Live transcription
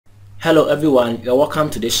Hello everyone, you're welcome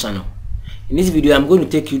to this channel. In this video, I'm going to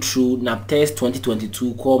take you through Nabptex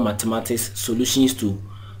 2022 Core Mathematics Solutions to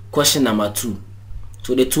question number 2.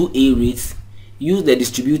 So the 2A reads, use the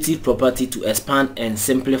distributive property to expand and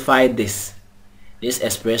simplify this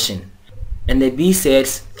expression. And the B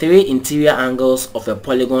says, 3 interior angles of a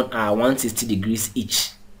polygon are 160 degrees each.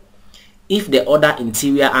 If the other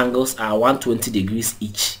interior angles are 120 degrees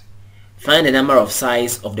each, find the number of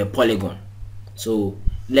sides of the polygon. So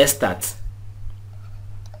let's start.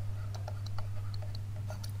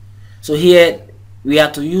 So here we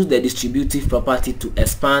have to use the distributive property to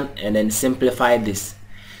expand and then simplify this.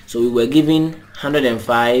 So we were given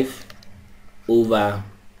 105 over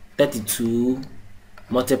 32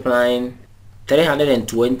 multiplying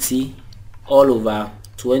 320 all over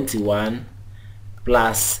 21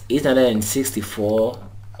 plus 864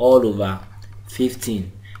 all over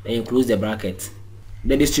 15. Then you close the bracket.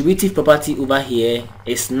 The distributive property over here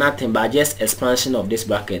is nothing but just expansion of this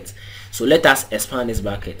bracket. So let us expand this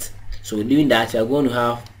bracket. So doing that, we are going to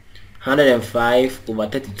have 105 over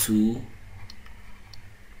 32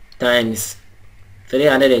 times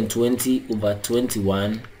 320 over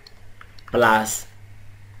 21 plus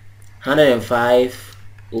 105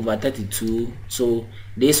 over 32. So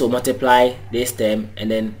this will multiply this term, and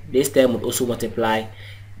then this term will also multiply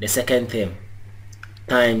the second term,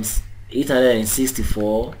 times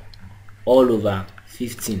 864 all over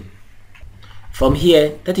 15. From here,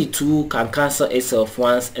 32 can cancel itself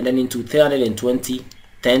once, and then into 320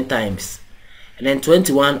 10 times, and then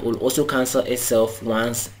 21 will also cancel itself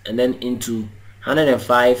once, and then into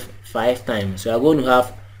 105 5 times. So we are going to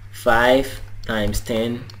have 5 times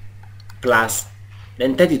 10 plus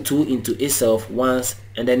then 32 into itself once,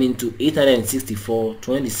 and then into 864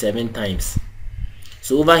 27 times.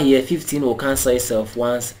 So over here 15 will cancel itself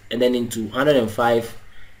once, and then into 105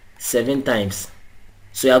 7 times.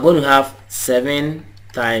 So you are going to have 7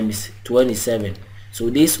 times 27. So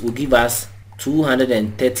this will give us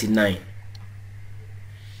 239.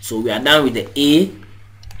 So we are done with the A.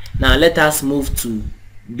 Now let us move to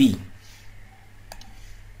B.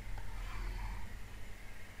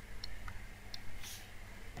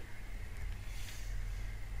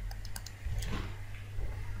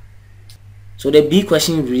 So the B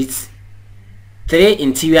question reads, 3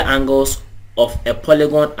 interior angles of a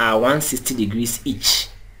polygon are 160 degrees each.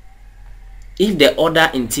 If the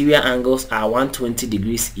other interior angles are 120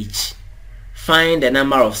 degrees each, find the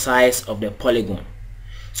number of sides of the polygon.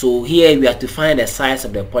 So here we have to find the size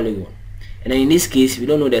of the polygon, and then in this case we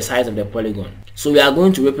don't know the size of the polygon. So we are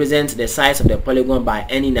going to represent the size of the polygon by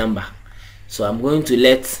any number. So I'm going to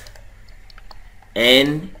let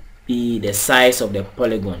n be the size of the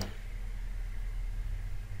polygon.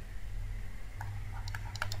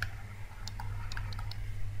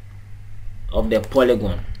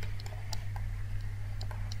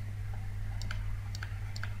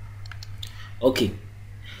 Okay,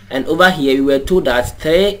 and over here we were told that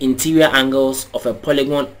 3 interior angles of a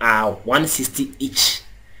polygon are 160 each.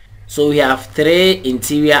 So we have 3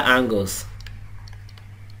 interior angles.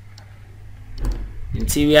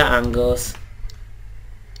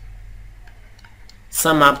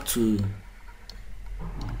 Sum up to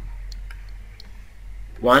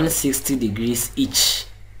 160 degrees each.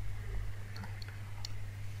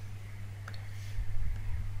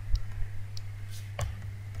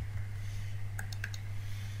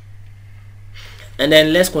 And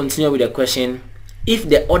then let's continue with the question. If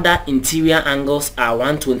the other interior angles are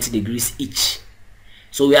 120 degrees each,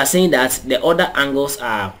 so we are saying that the other angles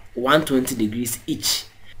are 120 degrees each.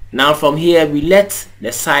 Now from here we let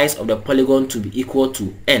the size of the polygon to be equal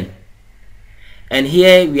to n, and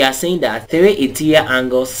here we are saying that 3 interior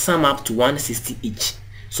angles sum up to 160 each.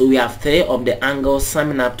 So we have 3 of the angles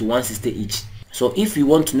summing up to 160 each. So if we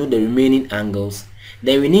want to know the remaining angles,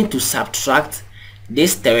 then we need to subtract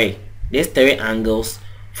these 3 angles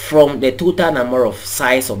from the total number of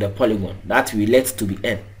sides of the polygon that we let to be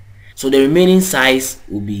n. So the remaining size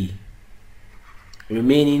will be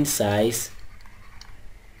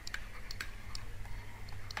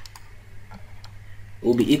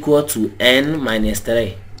equal to n minus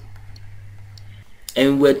 3,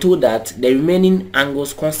 and we're told that the remaining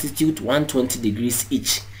angles constitute 120 degrees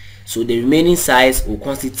each. So the remaining size will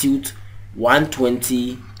constitute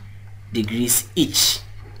 120 degrees each.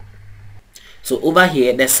 So over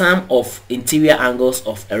here the sum of interior angles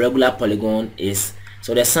of a regular polygon is,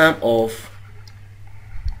 so the sum of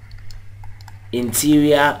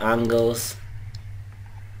interior angles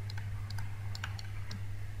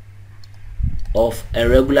of a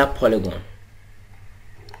regular polygon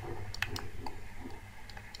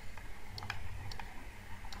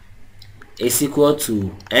is equal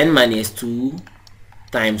to n minus 2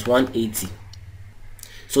 times 180.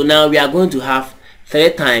 So now we are going to have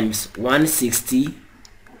 3 times 160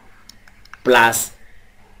 plus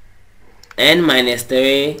n minus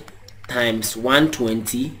 3 times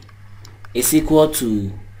 120 is equal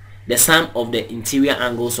to the sum of the interior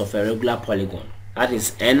angles of a regular polygon. That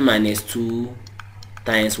is n minus 2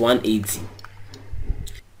 times 180.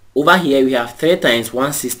 Over here we have 3 times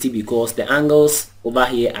 160 because the angles over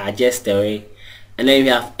here are just 3, and then we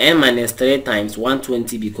have n minus 3 times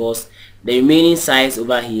 120 because the remaining size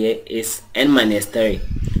over here is n minus 3.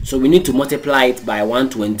 So we need to multiply it by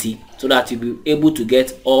 120 so that you'll be able to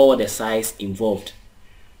get all the size involved.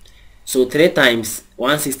 So 3 times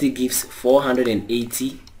 160 gives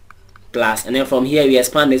 480 plus, and then from here we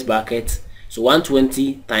expand this bracket. So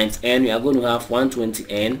 120 times n, we are going to have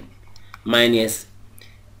 120n minus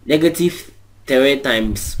negative 3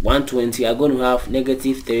 times 120, we are going to have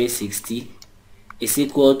negative 360 is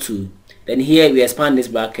equal to, then here we expand this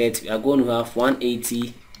bracket, we are going to have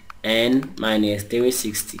 180n minus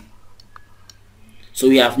 360. So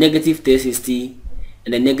we have negative 360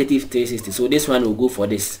 and then negative 360. So this one will go for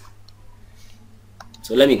this.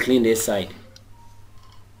 So let me clean this side.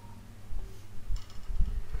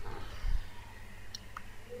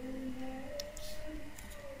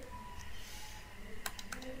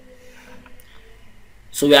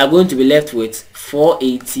 So we are going to be left with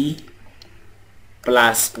 480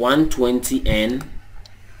 plus 120n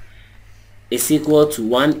is equal to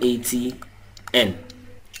 180n.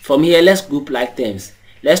 From here, let's group like terms.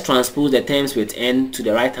 Let's transpose the terms with n to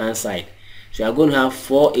the right hand side. So we are going to have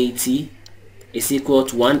 480 is equal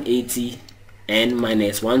to 180n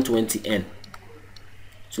minus 120n.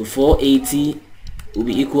 So 480 will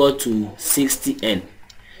be equal to 60n.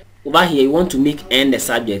 Over here, you want to make n the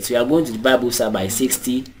subject, so you are going to divide both sides by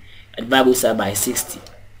 60 and divide both sides by 60.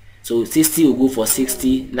 So 60 will go for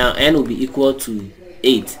 60. Now n will be equal to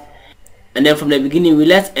 8. And then from the beginning, we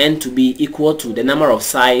let n to be equal to the number of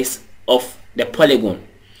sides of the polygon.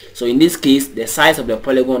 So in this case, the size of the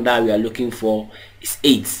polygon that we are looking for is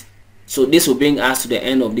 8. So this will bring us to the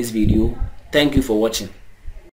end of this video. Thank you for watching.